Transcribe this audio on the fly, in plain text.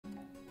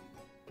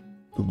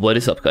What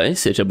is up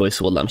guys, it's your boy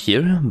Swollam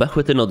here, back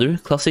with another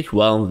classic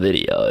WoW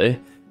video.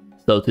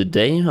 So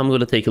today I'm going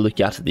to take a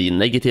look at the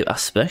negative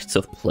aspects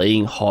of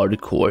playing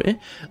hardcore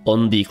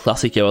on the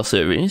classic era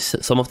servers,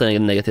 some of the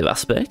negative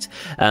aspects,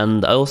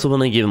 and I also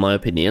want to give my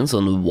opinions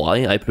on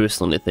why I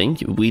personally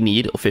think we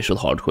need official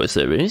hardcore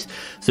servers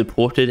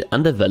supported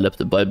and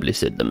developed by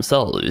Blizzard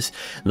themselves.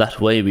 That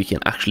way we can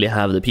actually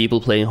have the people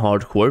playing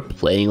hardcore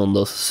playing on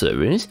those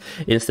servers,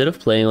 instead of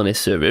playing on a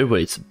server where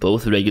it's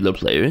both regular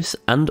players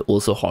and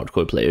also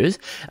hardcore players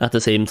at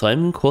the same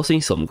time,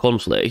 causing some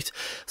conflict.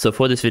 So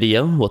for this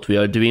video, what we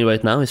are doing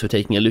right now is we're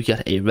taking a look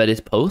at a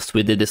Reddit post.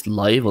 We did this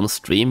live on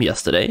stream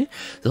yesterday,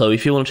 so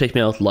if you want to check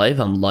me out live,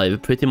 I'm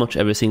live pretty much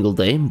every single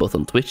day, both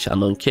on Twitch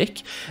and on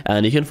Kick,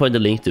 and you can find the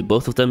link to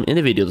both of them in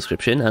the video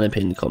description and a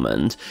pinned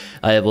comment.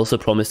 I have also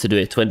promised to do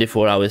a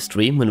 24-hour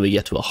stream when we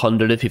get to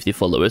 150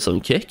 followers on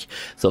Kick,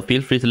 so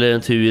feel free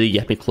to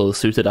get me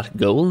closer to that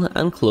goal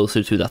and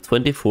closer to that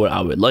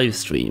 24-hour live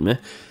stream.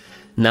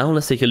 Now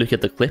let's take a look at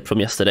the clip from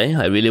yesterday.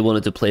 I really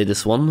wanted to play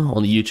this one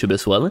on YouTube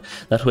as well,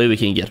 that way we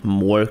can get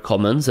more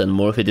comments and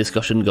more of a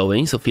discussion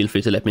going, so feel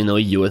free to let me know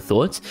your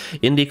thoughts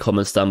in the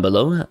comments down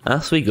below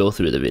as we go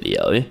through the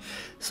video.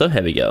 So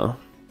here we go.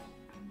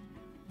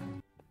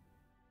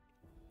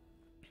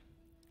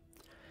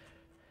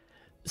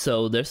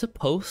 So there's a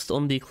post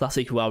on the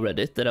classic WoW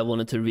Reddit that I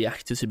wanted to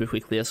react to super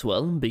quickly as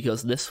well,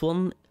 because this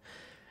one,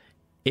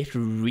 it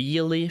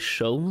really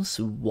shows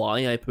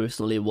why I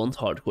personally want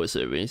hardcore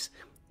servers.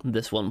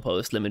 This one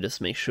post, let me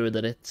just make sure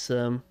that it's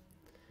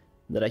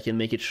that I can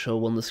make it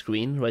show on the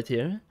screen right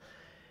here.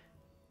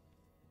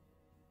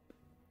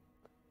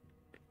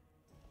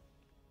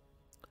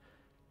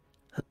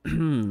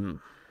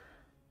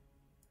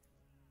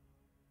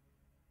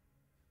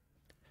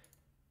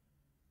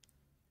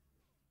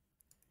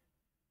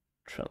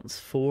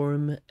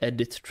 Transform,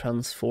 edit,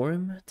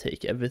 transform,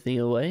 take everything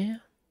away.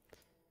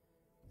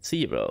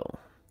 0.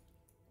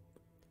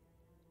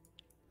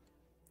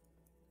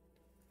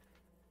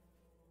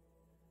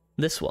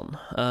 This one.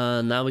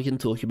 Now we can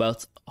talk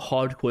about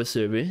hardcore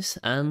servers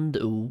and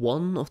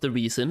one of the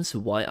reasons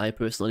why I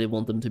personally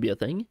want them to be a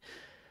thing.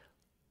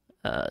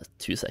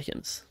 2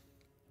 seconds.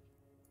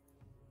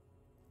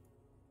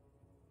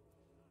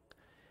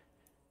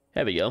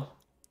 Here we go.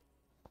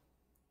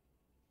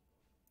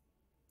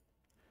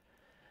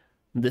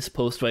 This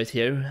post right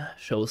here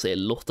shows a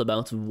lot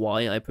about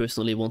why I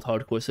personally want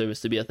hardcore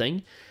servers to be a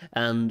thing,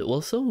 and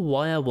also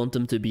why I want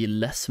them to be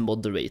less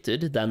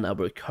moderated than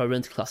our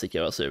current classic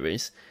era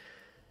servers.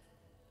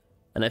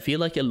 And I feel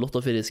like a lot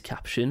of it is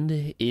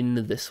captioned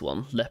in this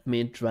one. Let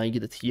me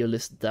drag the tier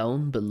list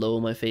down below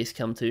my face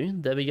cam too.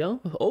 There we go.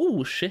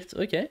 Oh shit,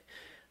 okay.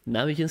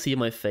 Now we can see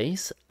my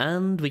face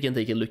and we can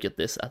take a look at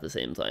this at the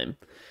same time.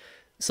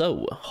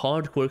 So,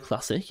 hardcore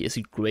classic is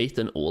great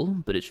and all,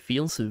 but it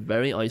feels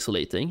very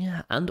isolating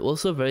and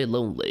also very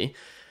lonely.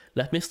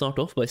 Let me start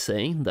off by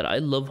saying that I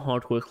love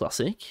hardcore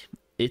classic.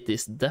 It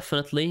is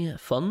definitely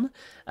fun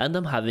and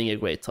I'm having a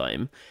great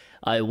time.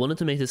 I wanted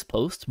to make this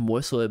post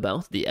more so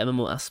about the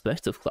MMO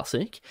aspect of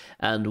Classic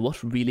and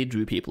what really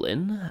drew people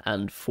in,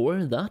 and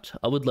for that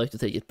I would like to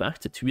take it back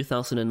to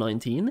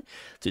 2019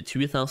 to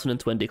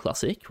 2020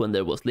 Classic, when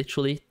there was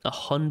literally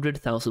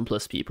 100,000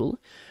 plus people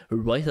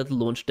right at the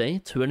launch day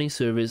turning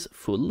servers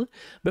full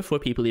before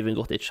people even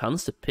got a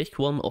chance to pick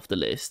one off the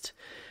list.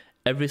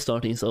 Every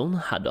starting zone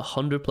had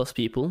 100 plus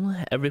people,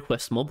 every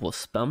quest mob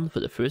was spammed for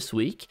the first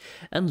week,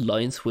 and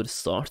lines would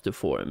start to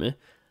form.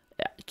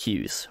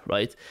 Queues,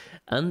 right?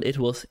 And it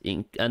was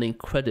an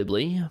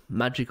incredibly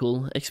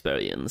magical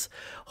experience.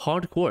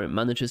 Hardcore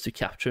manages to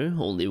capture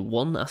only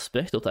one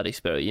aspect of that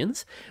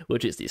experience,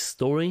 which is the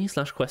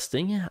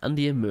story/questing and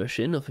the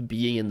immersion of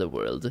being in the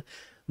world.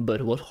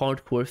 But what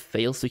hardcore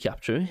fails to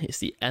capture is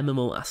the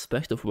MMO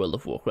aspect of World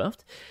of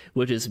Warcraft,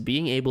 which is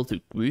being able to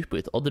group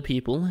with other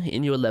people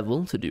in your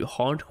level to do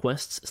hard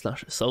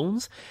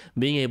quests/zones,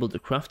 being able to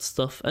craft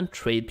stuff and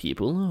trade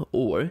people,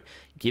 or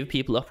give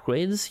people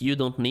upgrades you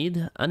don't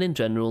need, and in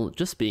general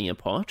just being a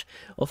part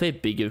of a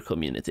bigger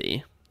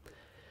community.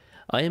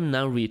 I am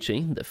now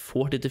reaching the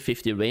 40 to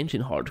 50 range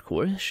in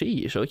hardcore.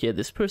 Sheesh, okay,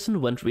 this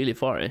person went really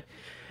far.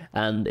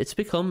 And it's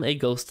become a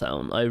ghost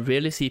town. I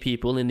rarely see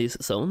people in these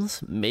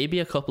zones, maybe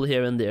a couple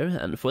here and there,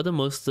 and for the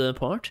most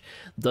part,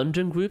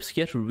 dungeon groups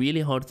get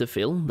really hard to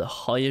fill the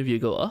higher you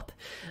go up,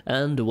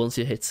 and once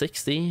you hit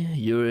 60,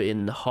 you're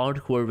in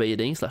hardcore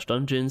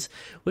raiding/dungeons,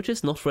 which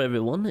is not for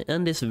everyone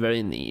and is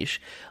very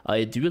niche.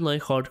 I do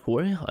like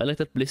hardcore. I like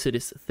that Blizzard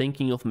is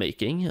thinking of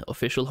making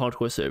official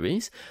hardcore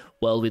servers.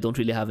 Well, we don't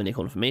really have any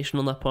confirmation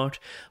on that part,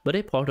 but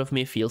a part of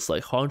me feels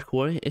like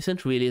hardcore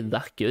isn't really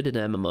that good in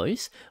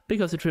MMOs,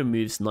 because it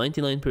removes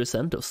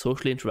 99% of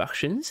social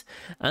interactions,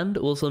 and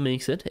also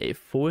makes it a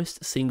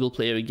forced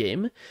single-player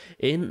game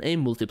in a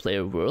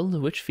multiplayer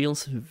world, which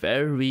feels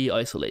very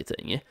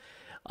isolating.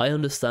 I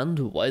understand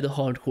why the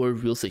hardcore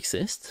rules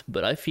exist,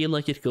 but I feel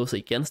like it goes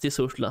against the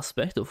social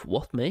aspect of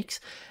what makes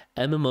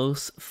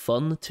MMOs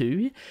fun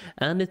too,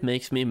 and it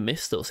makes me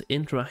miss those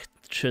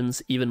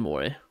interactions even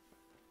more.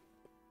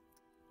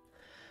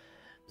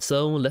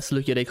 So let's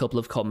look at a couple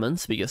of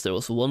comments, because there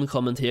was one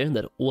comment here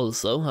that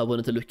also I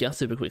wanted to look at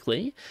super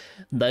quickly.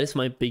 That is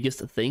my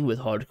biggest thing with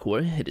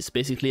hardcore. It is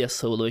basically a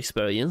solo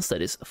experience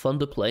that is fun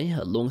to play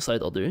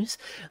alongside others.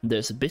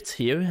 There's bits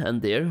here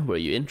and there where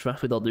you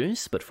interact with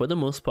others, but for the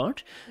most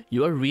part,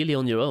 you are really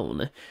on your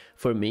own.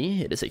 For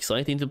me, it is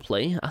exciting to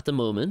play at the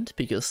moment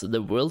because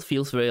the world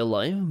feels very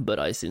alive, but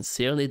I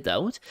sincerely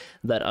doubt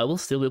that I will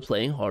still be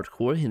playing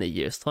hardcore in a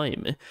year's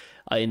time.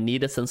 I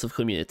need a sense of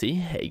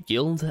community, a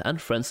guild,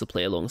 and friends to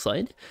play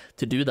alongside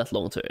to do that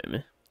long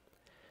term.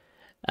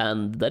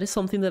 And that is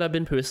something that I've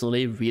been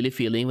personally really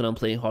feeling when I'm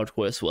playing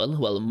hardcore as well.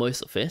 Well,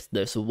 most of it.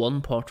 There's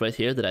one part right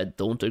here that I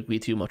don't agree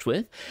too much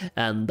with,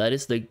 and that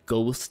is the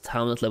ghost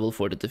town at level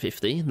 40 to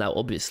 50. Now,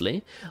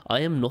 obviously,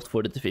 I am not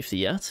 40 to 50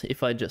 yet.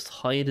 If I just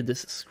hide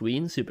this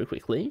screen super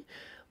quickly,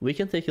 we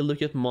can take a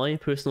look at my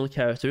personal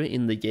character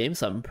in the game.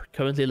 So I'm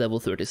currently level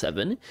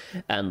 37,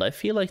 and I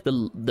feel like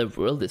the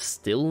world is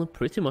still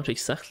pretty much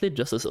exactly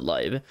just as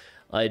alive.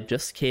 I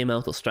just came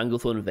out of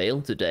Stranglethorn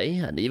Vale today,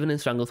 and even in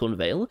Stranglethorn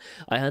Vale,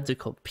 I had to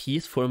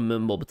compete for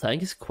mob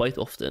tags quite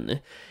often.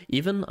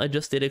 Even I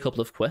just did a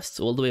couple of quests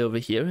all the way over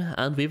here,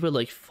 and we were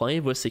like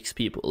 5 or 6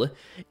 people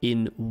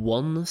in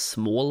one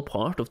small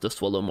part of the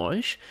Swallow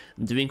Marsh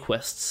doing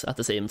quests at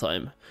the same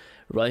time.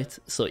 Right,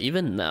 so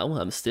even now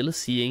I'm still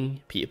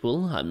seeing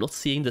people. I'm not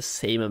seeing the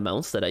same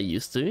amounts that I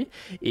used to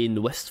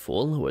in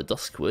Westfall or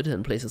Duskwood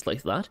and places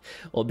like that.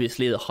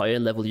 Obviously, the higher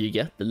level you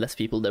get, the less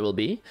people there will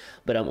be,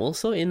 but I'm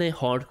also in a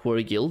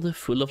hardcore guild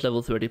full of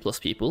level 30 plus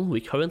people. We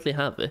currently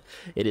have,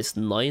 it is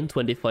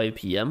 9:25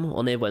 PM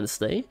on a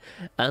Wednesday,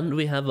 and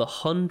we have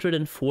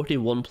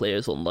 141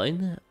 players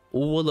online,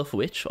 all of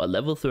which are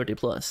level 30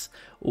 plus,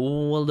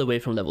 all the way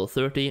from level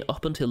 30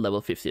 up until level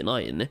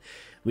 59.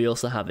 We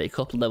also have a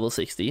couple level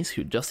 60s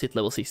who just hit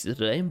level 60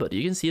 today, but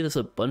you can see there's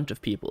a bunch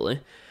of people.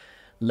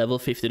 Level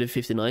 50 to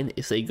 59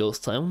 is a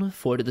ghost town,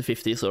 40 to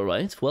 50 is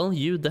alright. Well,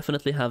 you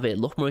definitely have a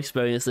lot more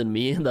experience than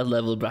me in that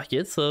level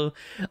bracket, so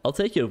I'll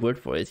take your word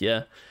for it,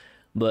 yeah.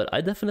 But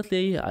I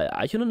definitely,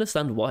 I can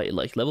understand why.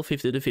 Like, level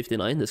 50 to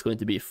 59, there's going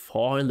to be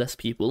far less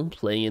people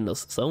playing in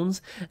those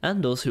zones,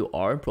 and those who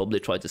are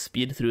probably try to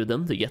speed through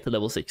them to get to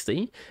level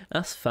 60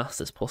 as fast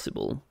as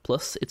possible.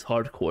 Plus, it's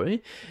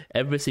hardcore.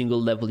 Every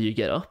single level you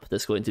get up,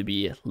 there's going to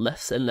be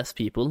less and less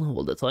people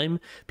all the time.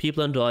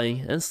 People are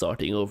dying and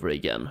starting over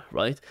again,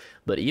 right?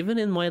 But even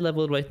in my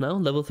level right now,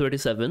 level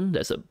 37,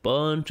 there's a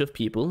bunch of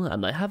people,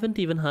 and I haven't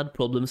even had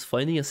problems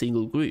finding a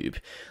single group.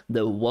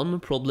 The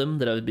one problem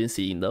that I've been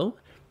seeing, though,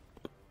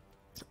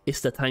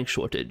 is the tank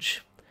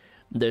shortage.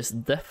 There's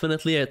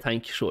definitely a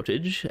tank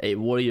shortage, a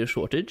warrior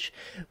shortage,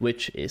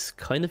 which is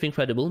kind of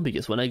incredible,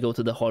 because when I go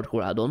to the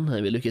hardcore add-on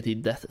and we look at the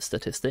death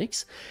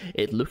statistics,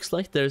 it looks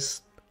like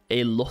there's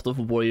a lot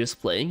of warriors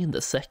playing,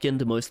 the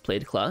second most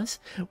played class,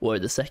 or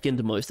the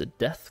second most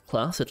death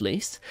class at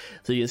least.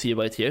 So you can see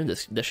right here,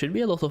 there should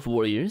be a lot of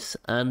warriors,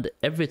 and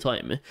every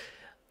time,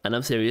 and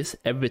I'm serious,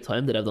 every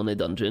time that I've done a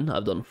dungeon,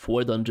 I've done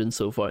 4 dungeons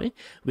so far,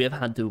 we have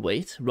had to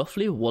wait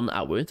roughly 1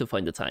 hour to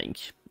find a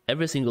tank.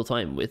 Every single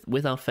time,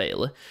 without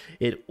fail.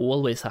 It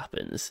always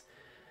happens.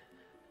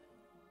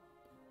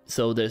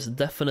 So there's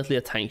definitely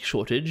a tank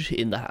shortage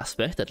in that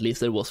aspect, at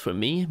least there was for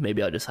me.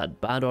 Maybe I just had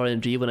bad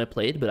RNG when I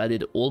played, but I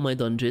did all my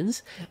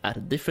dungeons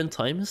at different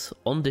times,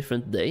 on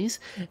different days,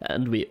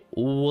 and we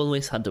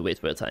always had to wait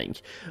for a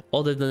tank.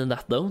 Other than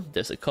that though,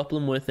 there's a couple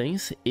more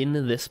things in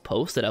this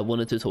post that I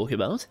wanted to talk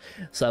about.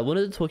 So I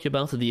wanted to talk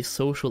about the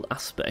social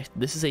aspect.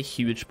 This is a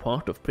huge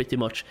part of pretty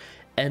much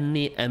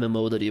any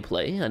MMO that you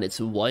play, and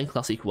it's why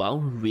Classic WoW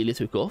really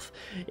took off.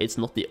 It's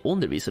not the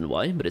only reason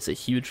why, but it's a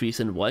huge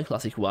reason why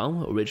Classic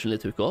WoW originally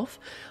took off,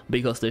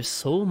 because there's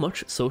so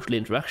much social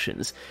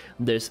interactions.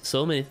 There's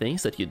so many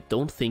things that you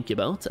don't think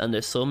about, and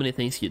there's so many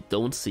things you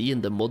don't see in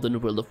the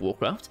modern World of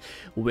Warcraft,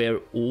 where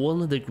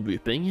all the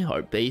grouping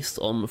are based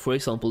on, for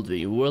example,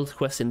 doing world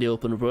quests in the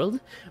open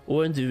world,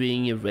 or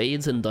doing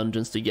raids and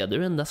dungeons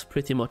together, and that's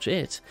pretty much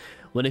it.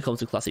 When it comes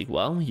to Classic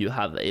WoW, you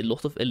have a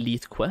lot of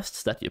elite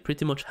quests that you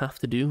pretty much have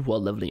to do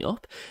while leveling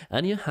up,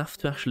 and you have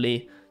to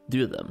actually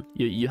do them.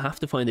 You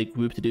have to find a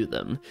group to do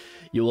them.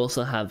 You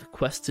also have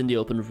quests in the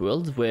open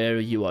world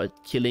where you are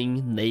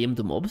killing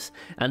named mobs,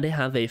 and they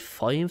have a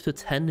 5 to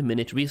 10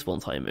 minute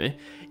respawn timer.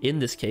 In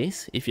this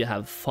case, if you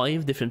have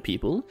 5 different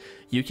people,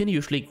 you can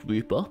usually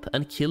group up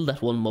and kill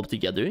that one mob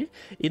together.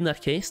 In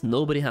that case,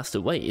 nobody has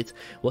to wait.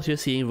 What you're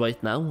seeing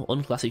right now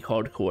on Classic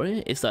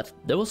Hardcore is that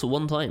there was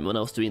one time when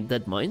I was doing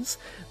Dead Mines,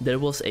 there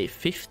was a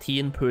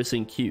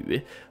 15-person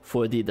queue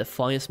for the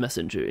Defiance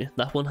Messenger.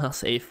 That one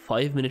has a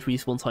 5-minute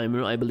respawn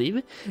timer, I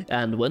believe,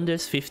 and when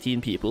there's 15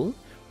 people,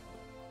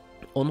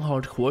 on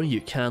hardcore you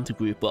can't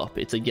group up.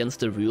 It's against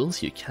the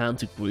rules, you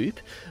can't group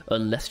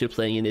unless you're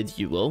playing in a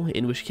duo,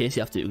 in which case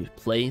you have to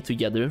play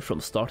together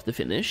from start to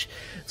finish.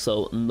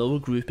 So no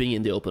grouping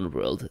in the open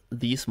world.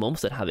 These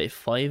mobs that have a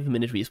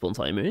 5-minute respawn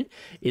timer,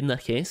 in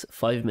that case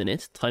 5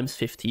 minutes times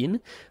 15,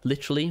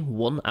 literally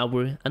 1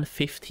 hour and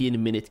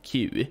 15-minute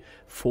queue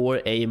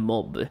for a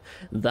mob.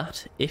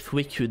 That, if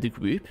we could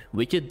group,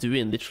 we could do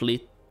in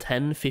literally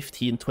 10,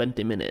 15,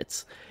 20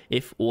 minutes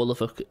if all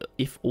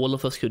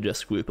of us could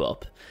just group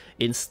up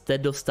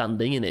instead of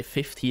standing in a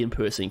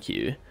 15-person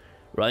queue,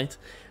 right?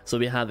 So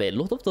we have a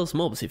lot of those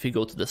mobs. If you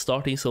go to the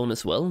starting zone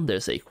as well,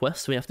 there's a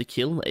quest we have to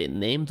kill a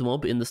named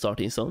mob in the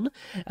starting zone,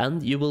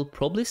 and you will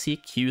probably see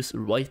queues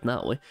right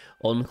now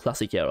on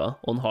Classic Era,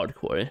 on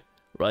Hardcore,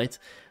 right?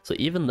 So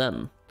even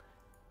then,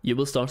 you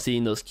will start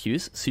seeing those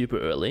queues super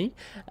early,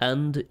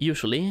 and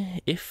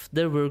usually, if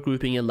there were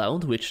grouping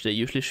allowed, which there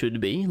usually should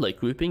be,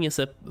 like grouping is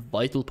a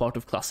vital part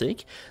of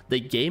Classic, the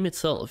game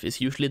itself is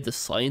usually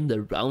designed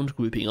around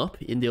grouping up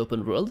in the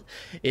open world.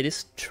 It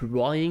is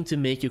trying to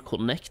make you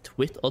connect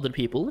with other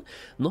people,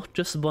 not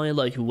just by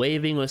like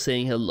waving or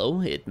saying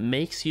hello, it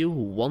makes you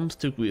want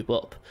to group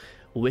up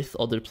with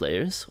other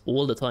players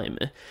all the time.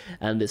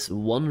 And this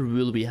one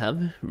rule we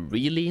have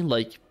really,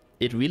 like,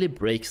 it really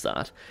breaks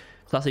that.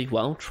 Classic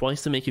WoW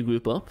tries to make you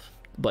group up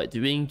by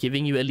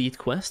giving you elite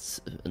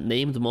quests,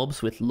 named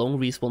mobs with long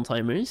respawn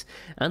timers,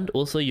 and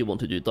also you want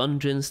to do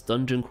dungeons,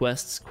 dungeon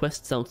quests,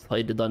 quests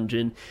outside the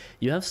dungeon.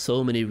 You have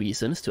so many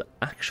reasons to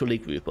actually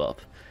group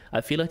up.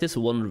 I feel like this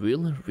one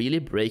rule really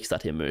breaks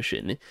that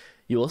immersion.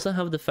 You also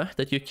have the fact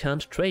that you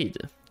can't trade.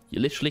 You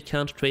literally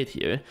can't trade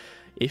here.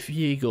 If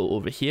you go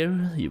over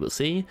here, you will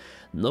see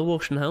no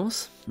auction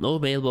house, no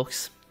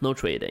mailbox, no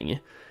trading.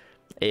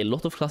 A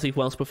lot of Classic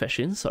WoW's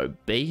professions are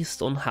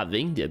based on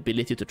having the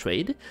ability to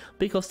trade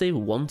because they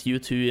want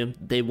it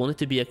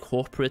to be a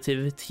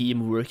cooperative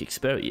teamwork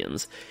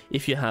experience.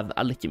 If you have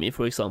alchemy,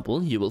 for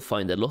example, you will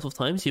find a lot of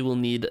times you will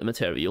need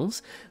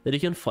materials that you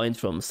can find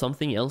from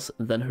something else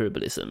than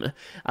herbalism.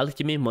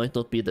 Alchemy might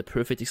not be the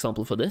perfect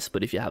example for this,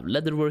 but if you have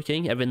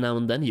leatherworking, every now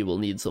and then you will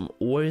need some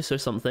ores or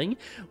something,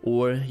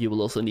 or you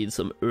will also need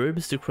some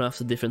herbs to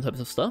craft different types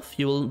of stuff.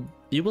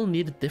 You will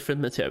need different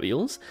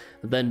materials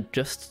than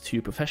just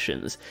two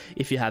professions.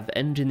 If you have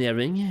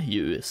engineering,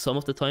 a lot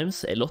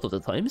of the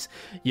times,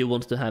 you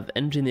want to have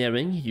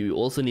engineering. You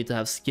also need to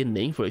have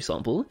skinning, for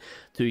example,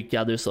 to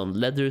gather some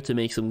leather to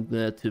make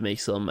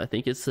some, I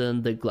think it's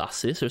the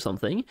glasses or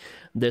something.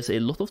 There's a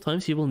lot of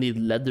times you will need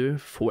leather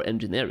for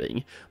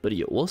engineering, but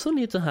you also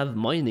need to have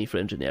mining for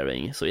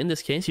engineering. So in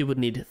this case, you would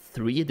need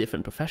 3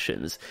 different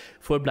professions.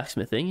 For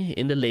blacksmithing,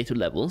 in the later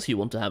levels, you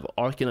want to have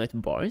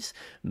arcanite bars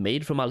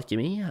made from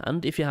alchemy,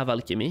 and if you have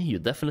alchemy, you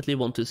definitely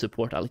want to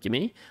support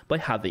alchemy by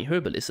having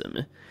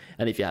herbalism.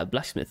 And if you have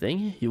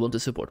blacksmithing, you want to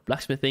support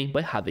blacksmithing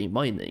by having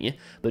mining.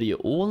 But you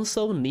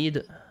also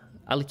need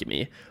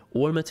alchemy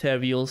or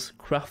materials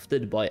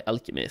crafted by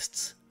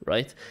alchemists,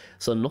 right?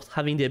 So not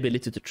having the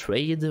ability to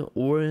trade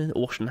or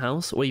auction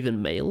house or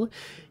even mail,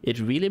 it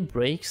really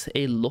breaks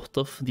a lot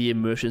of the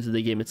immersion to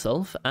the game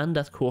itself and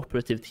that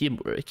cooperative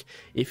teamwork,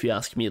 if you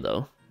ask me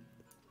though.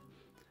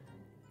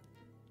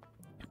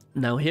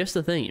 Now here's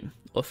the thing.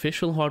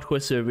 Official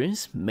hardcore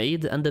servers,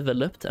 made and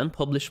developed and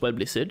published by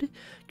Blizzard,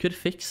 could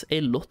fix a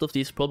lot of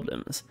these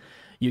problems.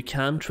 You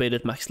can trade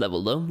at max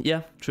level though,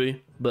 yeah, true,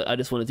 but I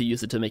just wanted to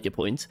use it to make a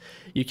point.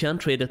 You can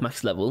trade at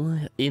max level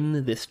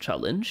in this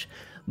challenge,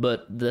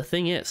 but the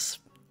thing is,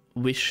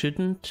 we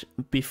shouldn't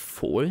be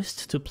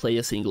forced to play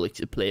a single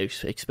player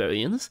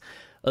experience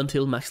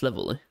until max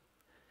level.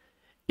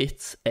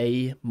 It's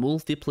a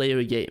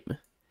multiplayer game.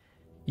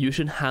 You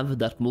should have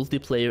that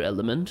multiplayer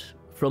element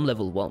from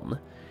level 1.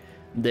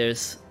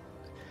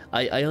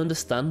 I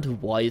understand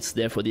why it's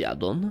there for the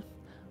add-on,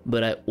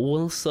 but I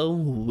also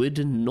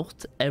would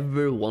not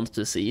ever want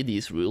to see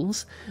these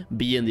rules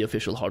be in the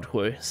official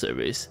hardcore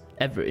servers,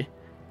 ever,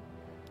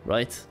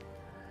 right?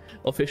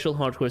 Official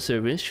hardcore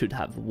servers should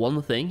have one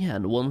thing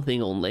and one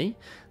thing only.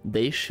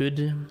 They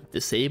should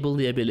disable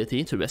the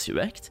ability to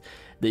resurrect.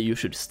 You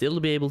should still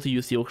be able to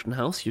use the auction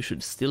house, you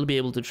should still be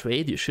able to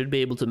trade, you should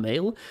be able to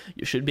mail,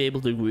 you should be able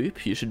to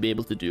group, you should be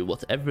able to do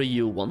whatever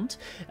you want.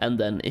 And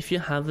then if you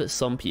have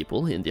some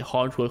people in the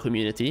hardcore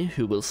community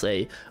who will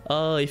say,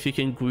 oh, if you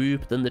can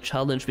group then the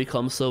challenge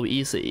becomes so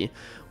easy.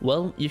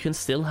 Well, you can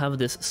still have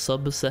this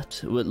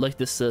subset, like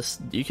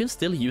this, you can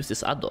still use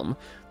this add-on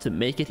to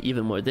make it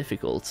even more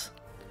difficult.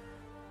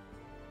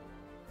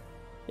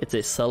 It's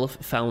a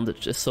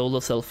solo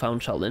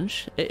self-found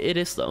challenge. It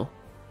is though.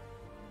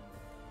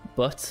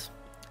 But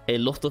a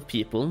lot of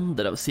people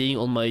that I'm seeing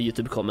on my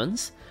YouTube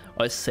comments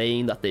are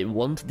saying that they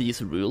want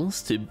these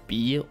rules to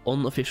be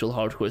on official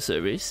hardcore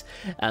servers,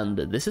 and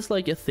this is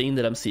like a thing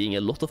that I'm seeing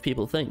a lot of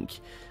people think,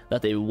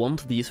 that they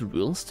want these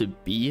rules to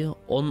be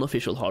on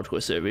official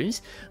hardcore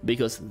servers,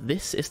 because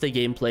this is the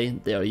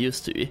gameplay they are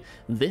used to,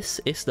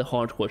 this is the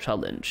hardcore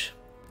challenge,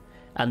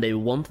 and they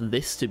want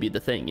this to be the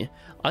thing.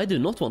 I do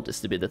not want this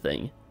to be the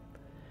thing.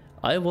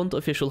 I want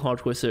official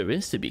hardcore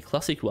servers to be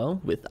classic WoW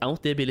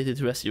without the ability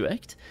to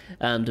resurrect,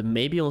 and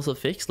maybe also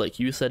fix, like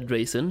you said,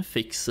 Drayson,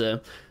 fix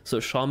so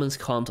shamans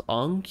can't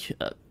Ankh,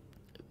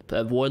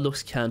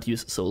 warlocks can't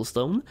use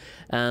soulstone,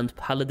 and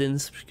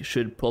paladins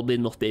should probably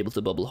not be able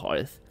to bubble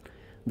hearth.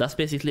 That's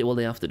basically all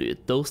they have to do,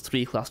 those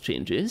 3 class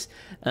changes,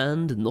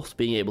 and not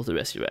being able to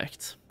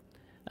resurrect.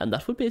 And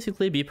that would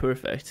basically be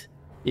perfect,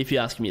 if you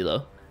ask me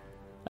though.